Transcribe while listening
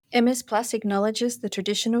MS Plus acknowledges the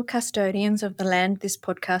traditional custodians of the land this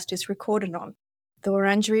podcast is recorded on, the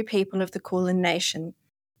Wurundjeri people of the Kulin Nation.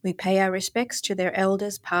 We pay our respects to their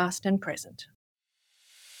elders past and present.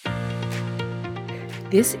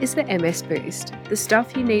 This is the MS Boost, the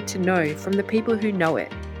stuff you need to know from the people who know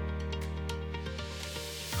it.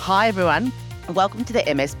 Hi everyone, and welcome to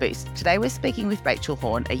the MS Boost. Today we're speaking with Rachel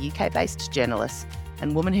Horne, a UK-based journalist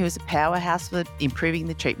and woman who is a powerhouse for improving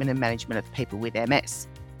the treatment and management of people with MS.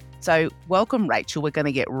 So welcome, Rachel. We're going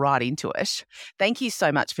to get right into it. Thank you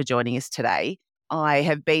so much for joining us today. I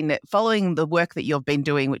have been following the work that you've been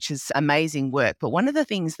doing, which is amazing work. But one of the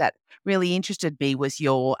things that really interested me was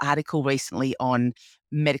your article recently on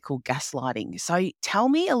medical gaslighting. So tell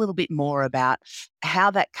me a little bit more about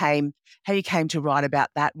how you came to write about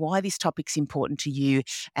that, why this topic's important to you,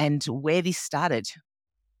 and where this started.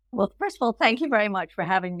 Well, first of all, thank you very much for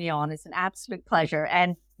having me on. It's an absolute pleasure.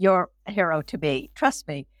 And you're a hero to me. Trust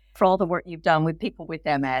me, for all the work you've done with people with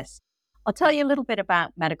MS. I'll tell you a little bit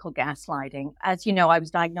about medical gaslighting. As you know, I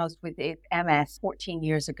was diagnosed with MS 14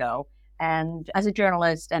 years ago. And as a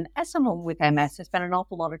journalist and as someone with MS, I spent an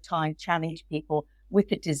awful lot of time chatting to people with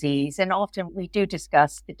the disease. And often we do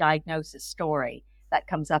discuss the diagnosis story that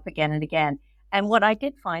comes up again and again. And what I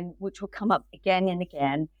did find, which will come up again and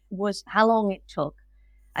again, was how long it took,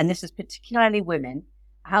 and this is particularly women,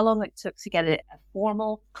 how long it took to get a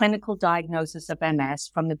formal clinical diagnosis of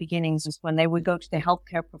MS from the beginnings when they would go to the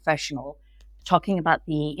healthcare professional talking about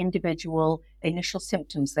the individual initial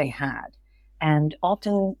symptoms they had. And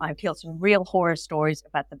often I feel some real horror stories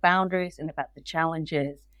about the boundaries and about the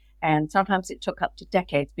challenges. And sometimes it took up to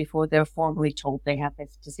decades before they were formally told they had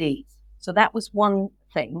this disease. So that was one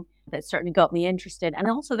thing that certainly got me interested. And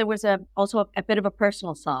also there was also a bit of a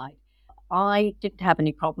personal side. I didn't have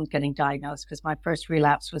any problems getting diagnosed because my first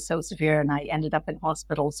relapse was so severe and I ended up in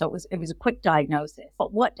hospital. So it was a quick diagnosis.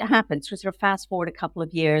 But what happened was fast forward a couple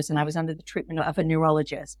of years and I was under the treatment of a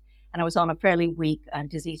neurologist and I was on a fairly weak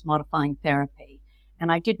disease modifying therapy.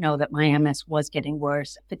 And I did know that my MS was getting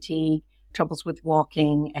worse, fatigue, troubles with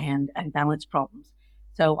walking and balance problems.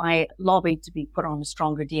 So I lobbied to be put on a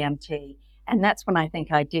stronger DMT. And that's when I think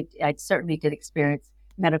I certainly did experience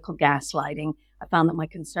medical gaslighting. I found that my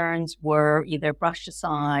concerns were either brushed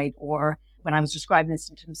aside or when I was describing the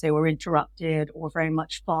symptoms, they were interrupted or very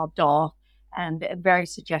much fobbed off. And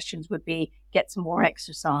various suggestions would be get some more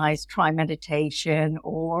exercise, try meditation,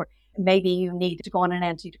 or maybe you need to go on an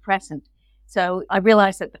antidepressant. So I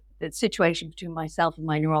realized that the situation between myself and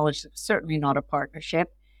my neurologist was certainly not a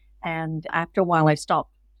partnership. And after a while, I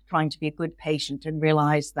stopped trying to be a good patient and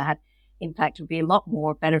realized that, in fact, it would be a lot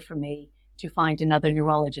more better for me to find another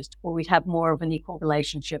neurologist where we'd have more of an equal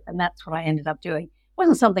relationship. And that's what I ended up doing. It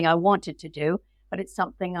wasn't something I wanted to do, but it's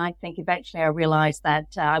something I think eventually I realized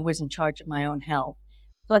that I was in charge of my own health.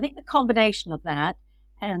 So I think the combination of that,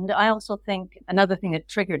 and I also think another thing that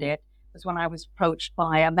triggered it was when I was approached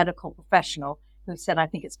by a medical professional who said, I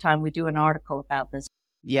think it's time we do an article about this.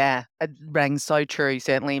 Yeah, it rang so true.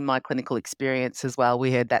 Certainly in my clinical experience as well,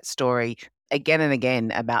 we heard that story again and again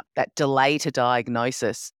about that delay to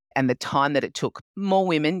diagnosis and the time that it took. More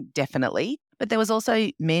women, definitely. But there was also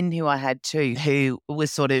men who I had too, who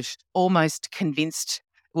was sort of almost convinced,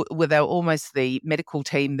 they were almost the medical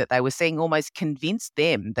team that they were seeing almost convinced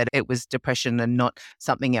them that it was depression and not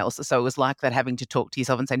something else. So it was like that, having to talk to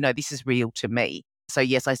yourself and say, no, this is real to me. So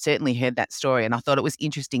yes, I certainly heard that story. And I thought it was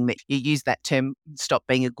interesting that you used that term, stop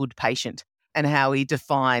being a good patient, and how we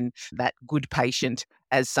define that good patient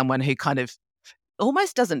as someone who kind of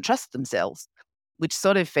almost doesn't trust themselves, which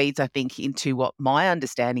sort of feeds, I think, into what my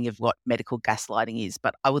understanding of what medical gaslighting is.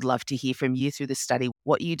 But I would love to hear from you through the study,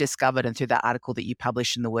 what you discovered and through that article that you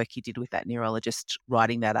published and the work you did with that neurologist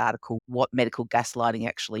writing that article, what medical gaslighting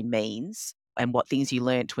actually means and what things you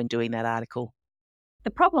learnt when doing that article.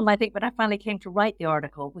 The problem, I think, when I finally came to write the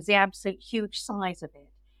article was the absolute huge size of it.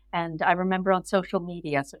 And I remember on social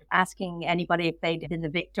media sort of asking anybody if they'd been the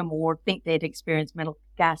victim or think they'd experienced medical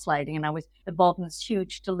gaslighting. And I was involved in this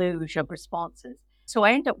huge deluge of responses. So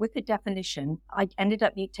I ended up with the definition. I ended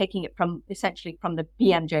up taking it essentially from the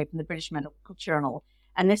BMJ, from the British Medical Journal.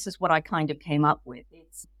 And this is what I kind of came up with.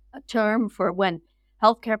 It's a term for when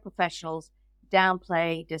healthcare professionals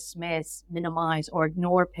downplay, dismiss, minimize, or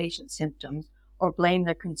ignore patient symptoms or blame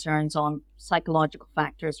their concerns on psychological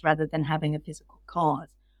factors rather than having a physical cause.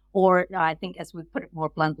 Or I think, as we put it more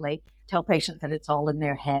bluntly, tell patients that it's all in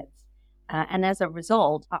their heads. And as a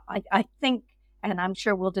result, I think, and I'm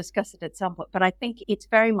sure we'll discuss it at some point, but I think it's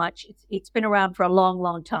very much, it's been around for a long,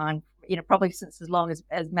 long time, probably since as long as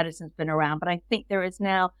medicine's been around. But I think there is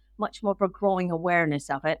now much more of a growing awareness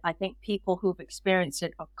of it. I think people who've experienced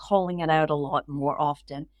it are calling it out a lot more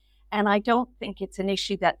often. And I don't think it's an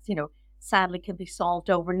issue that, sadly can be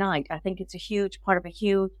solved overnight. I think it's a huge part of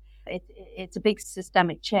it's a big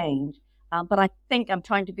systemic change. But I think I'm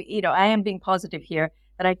trying to be, I am being positive here,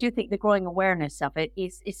 but I do think the growing awareness of it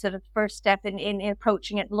is sort of the first step in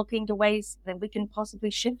approaching it, looking to ways that we can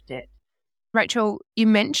possibly shift it. Rachel, you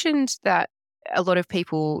mentioned that a lot of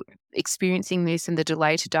people experiencing this and the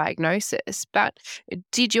delay to diagnosis, but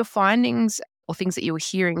did your findings or things that you were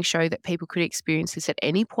hearing show that people could experience this at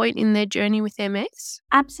any point in their journey with MS?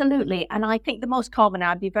 Absolutely. And I think the most common,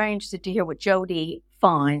 I'd be very interested to hear what Jodie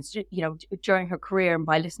finds, during her career and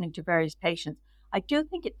by listening to various patients. I do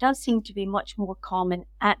think it does seem to be much more common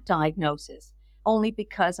at diagnosis, only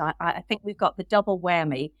because I think we've got the double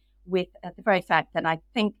whammy with the very fact that I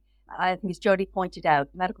think as Jodie pointed out,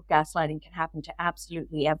 medical gaslighting can happen to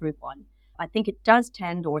absolutely everyone. I think it does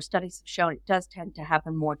tend, or studies have shown it does tend to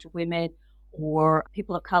happen more to women or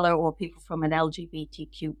people of color or people from an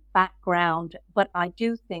LGBTQ background. But I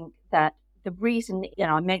do think that the reason,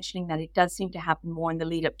 I'm mentioning that it does seem to happen more in the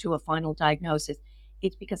lead up to a final diagnosis,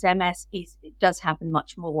 it's because MS it does happen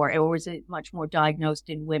much more, or is it much more diagnosed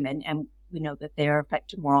in women, and we know that they are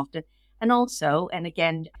affected more often. And also, and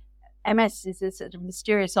again, MS is a sort of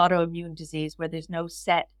mysterious autoimmune disease where there's no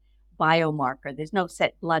set biomarker, there's no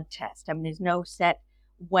set blood test. There's no set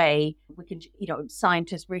way we can,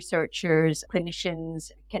 scientists, researchers,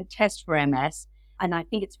 clinicians can test for MS. And I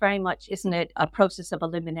think it's very much, isn't it, a process of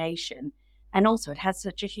elimination? And also it has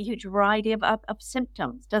such a huge variety of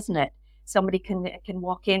symptoms, doesn't it? Somebody can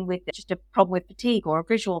walk in with just a problem with fatigue or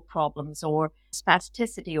visual problems or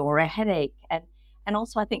spasticity or a headache. And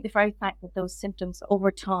also I think the very fact that those symptoms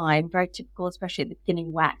over time, very typical, especially at the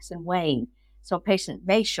beginning, wax and wane. So a patient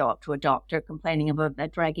may show up to a doctor complaining of a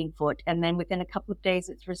dragging foot, and then within a couple of days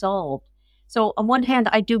it's resolved. So on one hand,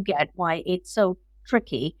 I do get why it's so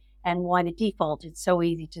tricky and why the default is so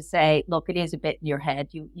easy to say, look, it is a bit in your head.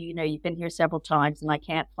 You've been here several times and I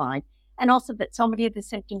can't find. And also that so many of the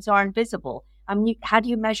symptoms are invisible. How do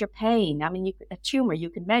you measure pain? A tumor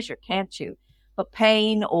you can measure, can't you? But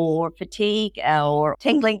pain or fatigue or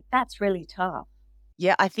tingling, that's really tough.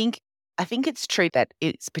 Yeah, I think it's true that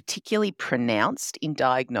it's particularly pronounced in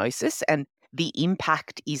diagnosis and the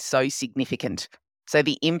impact is so significant. So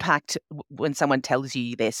the impact when someone tells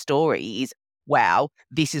you their story is, wow,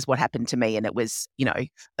 this is what happened to me. And it was,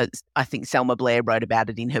 I think Selma Blair wrote about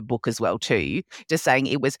it in her book as well too, just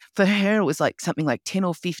saying for her, it was like something like 10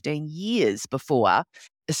 or 15 years before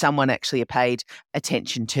someone actually paid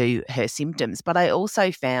attention to her symptoms. But I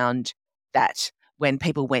also found that when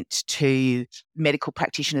people went to medical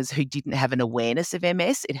practitioners who didn't have an awareness of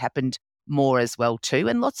MS, it happened more as well too.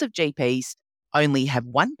 And lots of GPs only have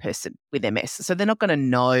one person with MS, so they're not going to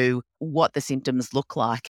know what the symptoms look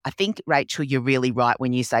like. I think, Rachel, you're really right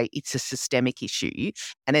when you say it's a systemic issue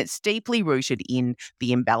and it's deeply rooted in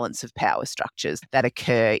the imbalance of power structures that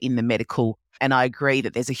occur in the medical. And I agree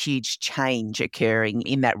that there's a huge change occurring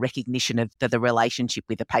in that recognition of the relationship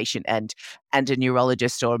with a patient and a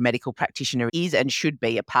neurologist or a medical practitioner is and should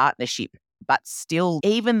be a partnership. But still,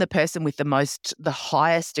 even the person with the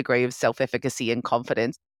highest degree of self-efficacy and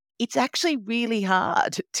confidence, it's actually really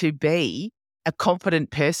hard to be a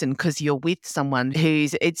confident person because you're with someone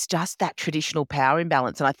it's just that traditional power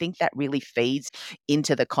imbalance. And I think that really feeds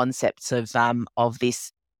into the concepts of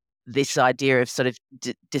this idea of sort of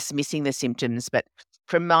dismissing the symptoms. But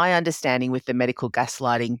from my understanding with the medical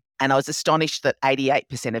gaslighting, and I was astonished that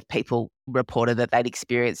 88% of people reported that they'd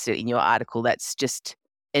experienced it in your article. That's just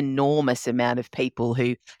enormous amount of people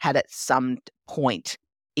who had at some point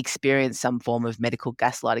experienced some form of medical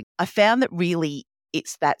gaslighting. I found that really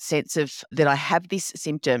it's that sense of that I have this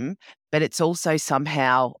symptom, but it's also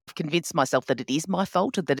somehow convinced myself that it is my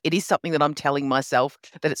fault, or that it is something that I'm telling myself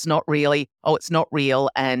that it's not really, it's not real.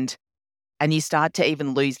 And you start to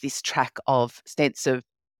even lose this track of sense of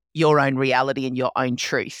your own reality and your own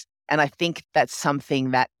truth. And I think that's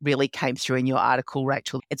something that really came through in your article,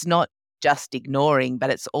 Rachel. It's not just ignoring,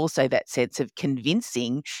 but it's also that sense of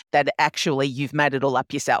convincing that actually you've made it all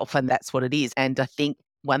up yourself and that's what it is. And I think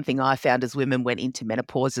one thing I found as women went into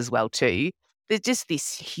menopause as well too, there's just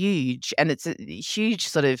this huge, and it's a huge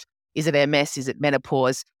sort of, is it MS, is it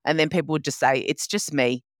menopause? And then people would just say, it's just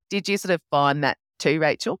me. Did you sort of find that too,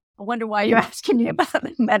 Rachel? I wonder why you're asking me about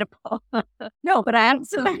the menopause. No, but I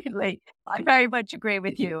very much agree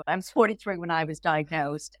with you. I was 43 when I was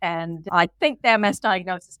diagnosed, and I think the MS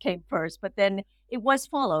diagnosis came first, but then it was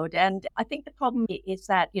followed. And I think the problem is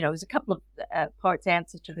that, there's a couple of parts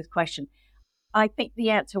answer to this question. I think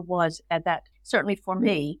the answer was that certainly for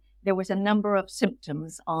me, there was a number of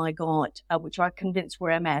symptoms I got, which I convinced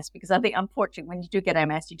were MS, because I think, unfortunately, when you do get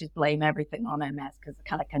MS, you just blame everything on MS because it's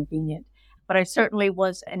kind of convenient. But I certainly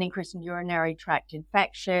was an increase in urinary tract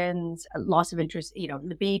infections, a loss of interest,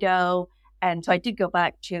 libido. And so I did go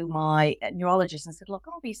back to my neurologist and said, look,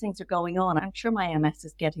 all these things are going on. I'm sure my MS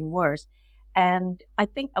is getting worse. And I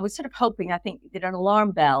think I was sort of hoping, that an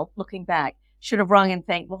alarm bell, looking back, should have rung and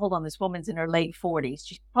think, well, hold on, this woman's in her late 40s.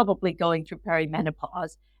 She's probably going through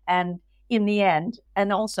perimenopause. And in the end,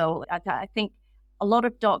 and also, I think a lot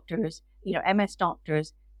of doctors, MS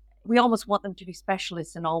doctors, we almost want them to be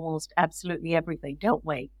specialists in almost absolutely everything, don't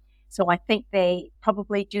we? So I think they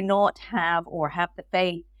probably do not have the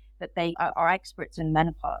faith that they are experts in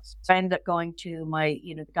menopause. So I ended up going to my,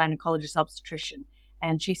 the gynecologist obstetrician.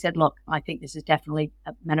 And she said, look, I think this is definitely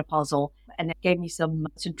menopausal. And it gave me some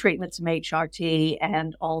treatment, some HRT.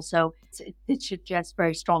 And also it suggests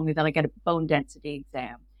very strongly that I get a bone density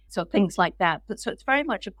exam. So things like that. So it's very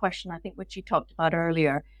much a question, I think, which you talked about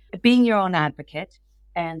earlier, being your own advocate.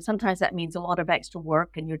 And sometimes that means a lot of extra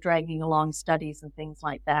work and you're dragging along studies and things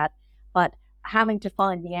like that. But having to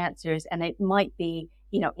find the answers, and it might be,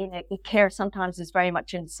 in care sometimes is very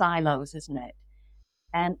much in silos, isn't it?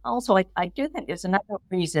 And also, I do think there's another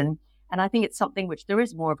reason, and I think it's something which there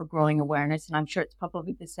is more of a growing awareness, and I'm sure it's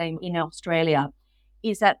probably the same in Australia,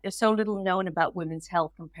 is that there's so little known about women's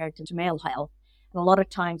health compared to male health. And a lot of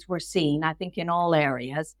times we're seen, I think in all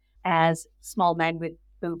areas, as small men with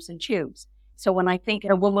boobs and tubes. So when I think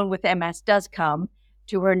a woman with MS does come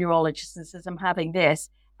to her neurologist and says, I'm having this,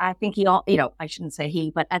 I think I shouldn't say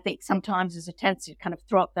he, but I think sometimes there's a tendency to kind of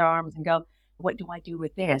throw up their arms and go, what do I do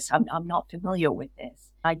with this? I'm not familiar with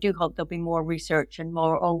this. I do hope there'll be more research and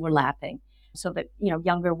more overlapping so that,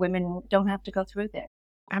 younger women don't have to go through this.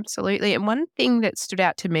 Absolutely. And one thing that stood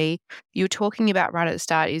out to me, you were talking about right at the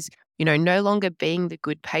start is, no longer being the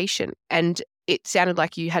good patient. And it sounded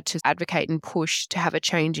like you had to advocate and push to have a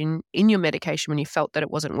change in your medication when you felt that it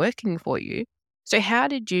wasn't working for you. So how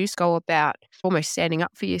did you go about almost standing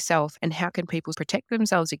up for yourself, and how can people protect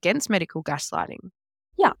themselves against medical gaslighting?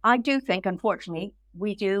 Yeah, I do think, unfortunately,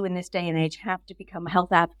 we do in this day and age have to become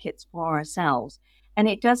health advocates for ourselves. And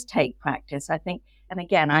it does take practice, I think. And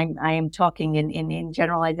again, I am talking in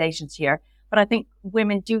generalizations here, but I think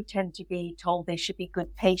women do tend to be told they should be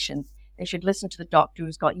good patients. They should listen to the doctor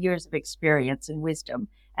who's got years of experience and wisdom.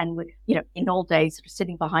 And, in old days, sort of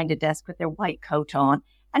sitting behind a desk with their white coat on.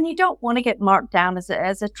 And you don't want to get marked down as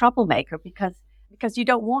a troublemaker because you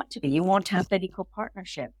don't want to be. You want to have that equal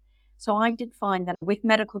partnership. So I did find that with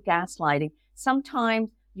medical gaslighting, sometimes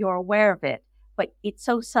you're aware of it, but it's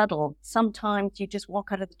so subtle. Sometimes you just walk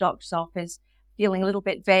out of the doctor's office feeling a little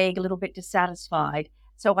bit vague, a little bit dissatisfied.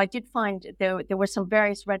 So I did find there were some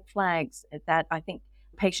various red flags that I think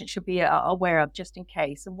patients should be aware of just in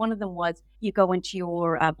case. And one of them was you go into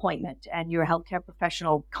your appointment and your healthcare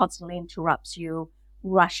professional constantly interrupts you,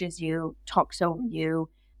 rushes you, talks over you,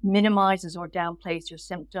 minimizes or downplays your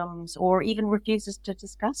symptoms, or even refuses to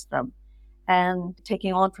discuss them. And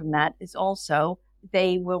taking on from that is also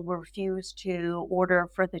they will refuse to order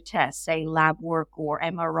further tests, say lab work or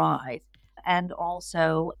MRIs. And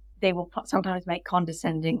also they will sometimes make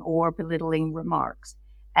condescending or belittling remarks.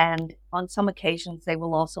 And on some occasions, they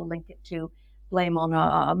will also link it to blame on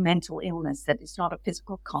a mental illness, that it's not a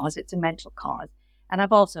physical cause, it's a mental cause. And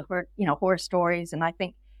I've also heard, horror stories. And I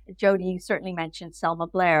think, Jody, you certainly mentioned Selma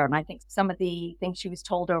Blair. And I think some of the things she was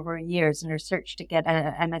told over years in her search to get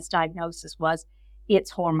a MS diagnosis was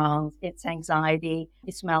it's hormones, it's anxiety,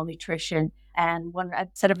 it's malnutrition. And one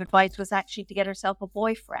set of advice was actually to get herself a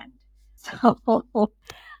boyfriend. So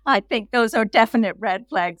I think those are definite red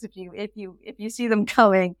flags. If you see them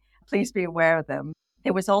coming, please be aware of them.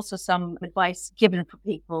 There was also some advice given for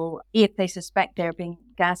people if they suspect they're being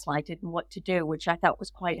gaslighted and what to do, which I thought was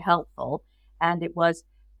quite helpful. And it was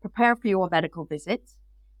prepare for your medical visits,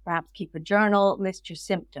 perhaps keep a journal, list your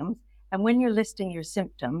symptoms. And when you're listing your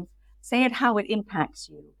symptoms, say it how it impacts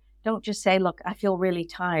you. Don't just say, look, I feel really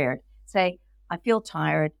tired. Say, I feel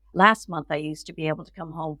tired. Last month, I used to be able to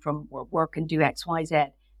come home from work and do X, Y, Z.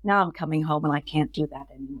 Now I'm coming home and I can't do that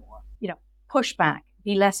anymore. Push back.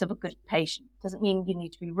 Be less of a good patient. Doesn't mean you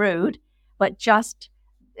need to be rude, but just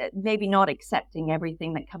maybe not accepting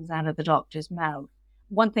everything that comes out of the doctor's mouth.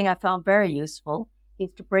 One thing I found very useful is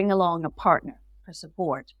to bring along a partner for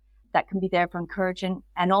support that can be there for encouraging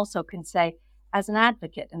and also can say, as an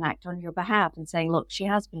advocate, and act on your behalf and saying, look, she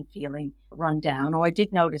has been feeling run down, or I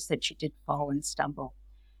did notice that she did fall and stumble.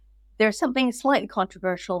 There's something slightly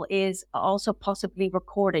controversial is also possibly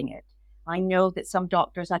recording it. I know that some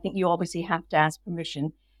doctors, I think you obviously have to ask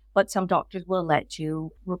permission, but some doctors will let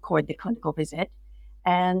you record the clinical visit.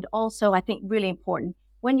 And also, I think really important,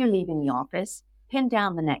 when you're leaving the office, pin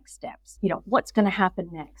down the next steps. What's going to happen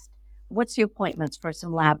next? What's the appointments for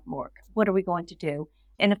some lab work? What are we going to do?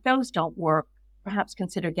 And if those don't work, perhaps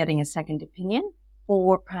consider getting a second opinion,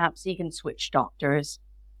 or perhaps even switch doctors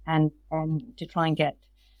and to try and get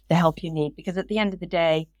the help you need. Because at the end of the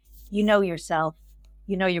day, you know yourself,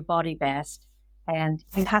 you know your body best, and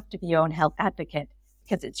you have to be your own health advocate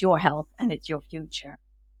because it's your health and it's your future.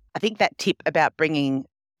 I think that tip about bringing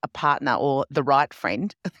a partner or the right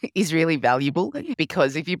friend is really valuable,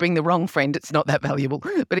 because if you bring the wrong friend, it's not that valuable.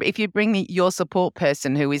 But if you bring your support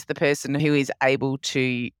person, who is the person who is able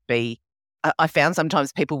to be, I found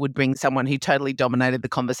sometimes people would bring someone who totally dominated the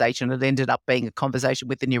conversation. It ended up being a conversation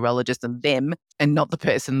with the neurologist and them, and not the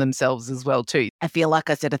person themselves as well too. I feel like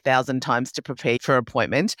I said 1,000 times to prepare for an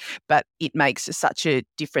appointment, but it makes such a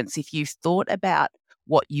difference if you've thought about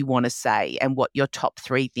what you want to say and what your top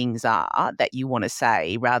 3 things are that you want to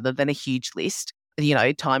say, rather than a huge list.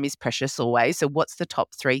 Time is precious always. So what's the top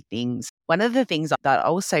 3 things? One of the things that I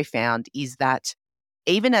also found is that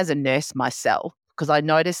even as a nurse myself, because I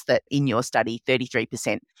noticed that in your study,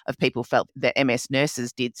 33% of people felt that MS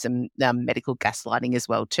nurses did some medical gaslighting as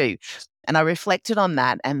well too. And I reflected on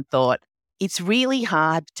that and thought, it's really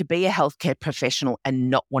hard to be a healthcare professional and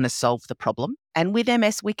not want to solve the problem. And with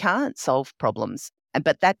MS, we can't solve problems.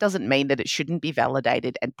 But that doesn't mean that it shouldn't be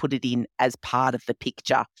validated and put it in as part of the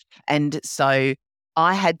picture. And so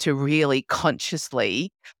I had to really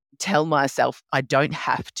consciously tell myself I don't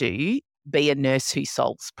have to be a nurse who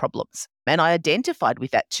solves problems. And I identified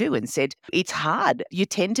with that too and said, it's hard. You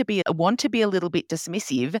tend to want to be a little bit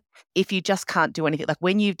dismissive if you just can't do anything. Like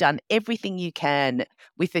when you've done everything you can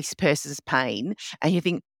with this person's pain and you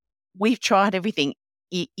think, we've tried everything,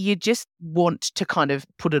 you just want to kind of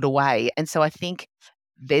put it away. And so I think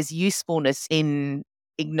there's usefulness in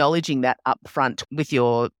acknowledging that up front with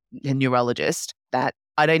your neurologist, that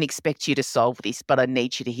I don't expect you to solve this, but I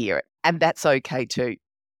need you to hear it. And that's okay too.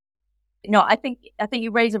 No, I think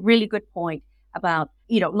you raise a really good point about,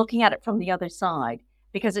 looking at it from the other side,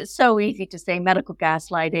 because it's so easy to say medical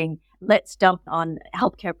gaslighting, let's dump on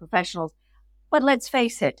healthcare professionals. But let's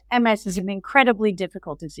face it, MS is an incredibly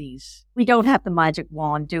difficult disease. We don't have the magic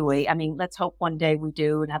wand, do we? I mean, let's hope one day we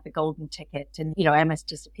do and have the golden ticket and, MS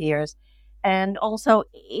disappears. And also,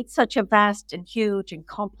 it's such a vast and huge and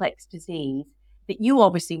complex disease that you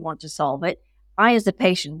obviously want to solve it. I, as a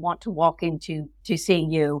patient, want to walk into seeing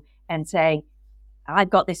you and say, I've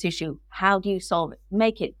got this issue. How do you solve it?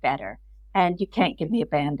 Make it better. And you can't give me a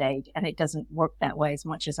Band-Aid. And it doesn't work that way as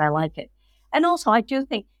much as I like it. And also, I do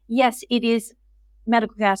think, yes, it is,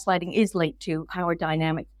 medical gaslighting is linked to power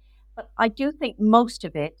dynamics. But I do think most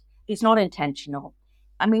of it is not intentional.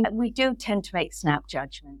 I mean, we do tend to make snap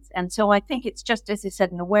judgments. And so I think it's just, as I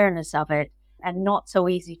said, an awareness of it and not so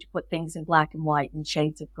easy to put things in black and white and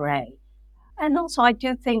shades of gray. And also, I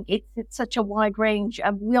do think it's such a wide range.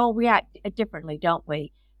 We all react differently, don't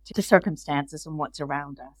we, to circumstances and what's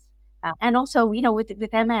around us. And also,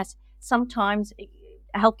 with MS, sometimes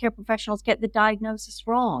healthcare professionals get the diagnosis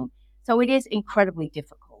wrong. So it is incredibly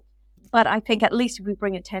difficult. But I think at least if we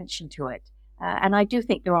bring attention to it, and I do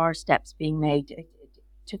think there are steps being made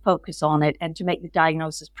to focus on it and to make the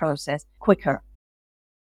diagnosis process quicker.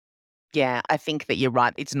 Yeah, I think that you're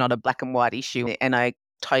right. It's not a black and white issue. And I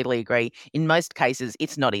totally agree. In most cases,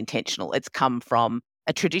 it's not intentional. It's come from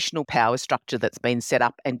a traditional power structure that's been set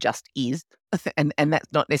up and just is. And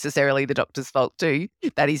that's not necessarily the doctor's fault too.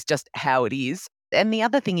 That is just how it is. And the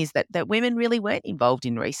other thing is that women really weren't involved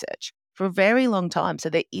in research for a very long time. So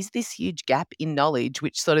there is this huge gap in knowledge,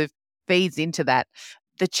 which sort of feeds into that,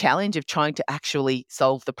 the challenge of trying to actually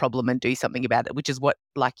solve the problem and do something about it, which is what,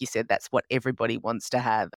 like you said, that's what everybody wants to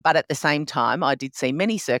have. But at the same time, I did see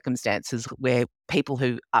many circumstances where people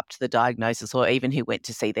who upped the diagnosis or even who went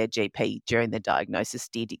to see their GP during the diagnosis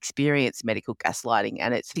did experience medical gaslighting.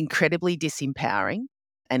 And it's incredibly disempowering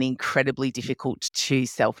and incredibly difficult to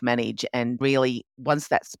self-manage. And really, once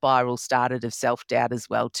that spiral started of self-doubt as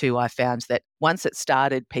well too, I found that once it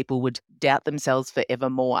started, people would doubt themselves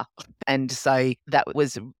forevermore. And so that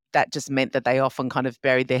just meant that they often kind of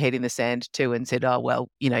buried their head in the sand too and said, oh, well,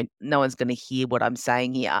 no one's going to hear what I'm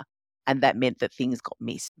saying here. And that meant that things got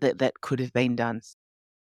missed that could have been done.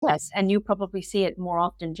 Yes, and you probably see it more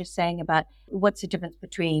often just saying about what's the difference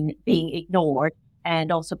between being ignored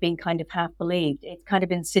and also being kind of half believed. It's kind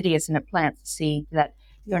of insidious and it plants the seed that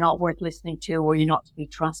you're not worth listening to or you're not to be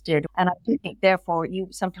trusted. And I do think, therefore, you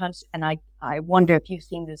sometimes, and I wonder if you've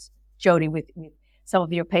seen this, Jody, with some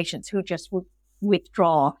of your patients who just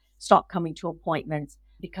withdraw, stop coming to appointments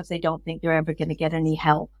because they don't think they're ever going to get any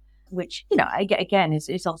help. which, again,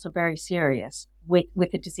 is also very serious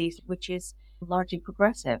with a disease which is largely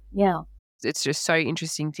progressive. Yeah. It's just so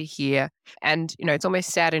interesting to hear. And, it's almost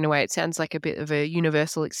sad in a way. It sounds like a bit of a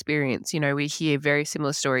universal experience. We hear very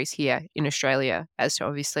similar stories here in Australia as to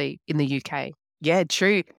obviously in the UK. Yeah,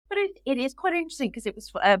 true. But it is quite interesting because it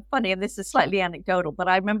was funny, and this is slightly anecdotal, but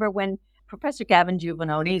I remember when Professor Gavin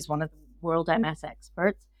Giovannoni is one of the world MS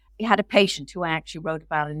experts. He had a patient who I actually wrote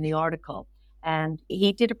about in the article. And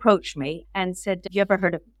he did approach me and said, have you ever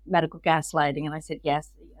heard of medical gaslighting? And I said,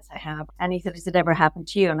 yes, I have. And he said, has it ever happened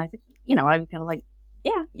to you? And I said, I'm kind of like,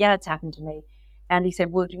 yeah, it's happened to me. And he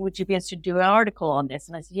said, would you be interested to do an article on this?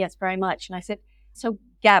 And I said, yes, very much. And I said, so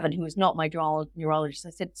Gavin, who is not my neurologist, I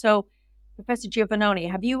said, so Professor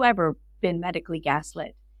Giovannoni, have you ever been medically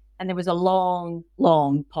gaslit? And there was a long,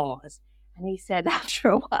 long pause. And he said after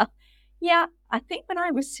a while, yeah, I think when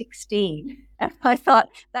I was 16. And I thought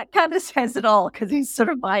that kind of says it all because he's sort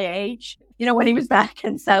of my age, when he was back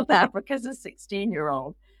in South Africa as a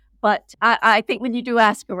 16-year-old. But I think when you do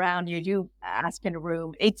ask around, you do ask in a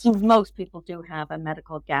room, most people do have a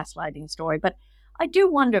medical gaslighting story. But I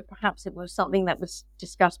do wonder perhaps it was something that was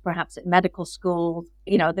discussed perhaps at medical school.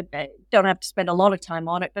 They don't have to spend a lot of time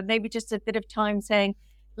on it, but maybe just a bit of time saying,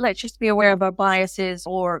 let's just be aware of our biases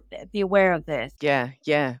or be aware of this. Yeah.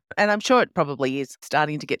 And I'm sure it probably is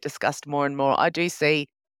starting to get discussed more and more. I do see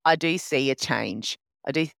a change.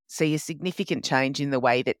 I do see a significant change in the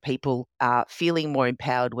way that people are feeling more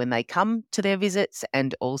empowered when they come to their visits,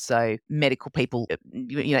 and also medical people,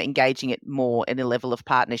 engaging it more in a level of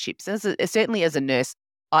partnerships. Certainly as a nurse,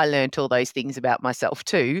 I learnt all those things about myself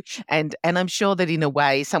too. And I'm sure that in a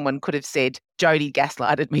way someone could have said, Jodie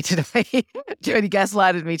gaslighted me today. Jodie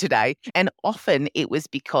gaslighted me today. And often it was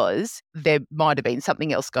because there might have been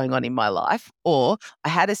something else going on in my life, or I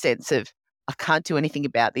had a sense of, I can't do anything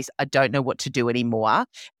about this. I don't know what to do anymore.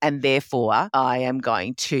 And therefore, I am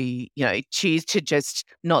going to, choose to just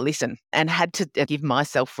not listen, and had to give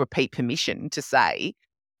myself repeat permission to say,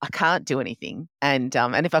 I can't do anything. And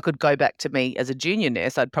if I could go back to me as a junior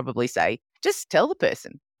nurse, I'd probably say, just tell the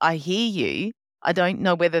person, I hear you. I don't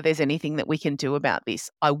know whether there's anything that we can do about this.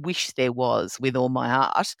 I wish there was, with all my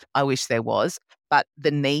heart. I wish there was. But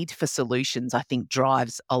the need for solutions, I think,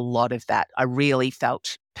 drives a lot of that. I really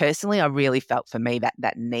felt for me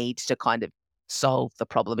that need to kind of solve the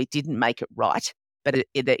problem. It didn't make it right, but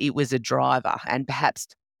it was a driver. And perhaps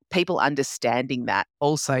people understanding that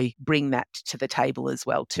also bring that to the table as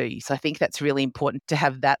well too. So I think that's really important to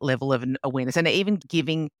have that level of an awareness, and even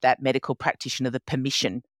giving that medical practitioner the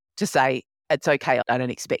permission to say, it's okay, I don't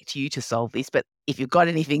expect you to solve this, but if you've got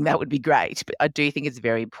anything, that would be great. But I do think it's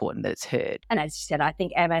very important that it's heard. And as you said, I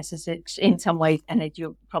think MS is in some ways, and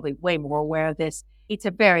you're probably way more aware of this, it's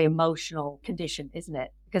a very emotional condition, isn't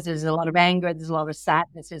it? Because there's a lot of anger, there's a lot of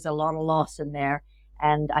sadness, there's a lot of loss in there.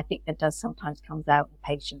 And I think that does sometimes comes out in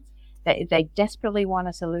patients. They desperately want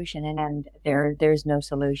a solution, and there's no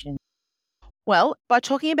solution. Well, by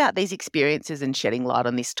talking about these experiences and shedding light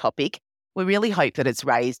on this topic, we really hope that it's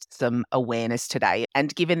raised some awareness today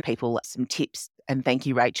and given people some tips. And thank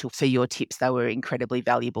you, Rachel, for your tips. They were incredibly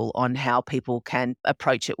valuable on how people can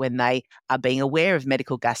approach it when they are being aware of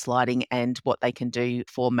medical gaslighting and what they can do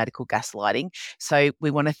for medical gaslighting. So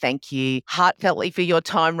we want to thank you heartfeltly for your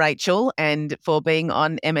time, Rachel, and for being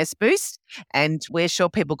on MS Boost. And we're sure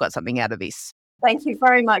people got something out of this. Thank you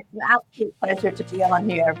very much. An absolute pleasure to be on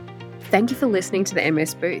here. Thank you for listening to the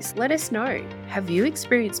MS Boost. Let us know, have you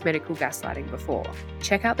experienced medical gaslighting before?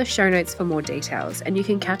 Check out the show notes for more details, and you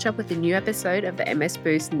can catch up with a new episode of the MS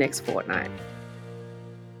Boost next fortnight.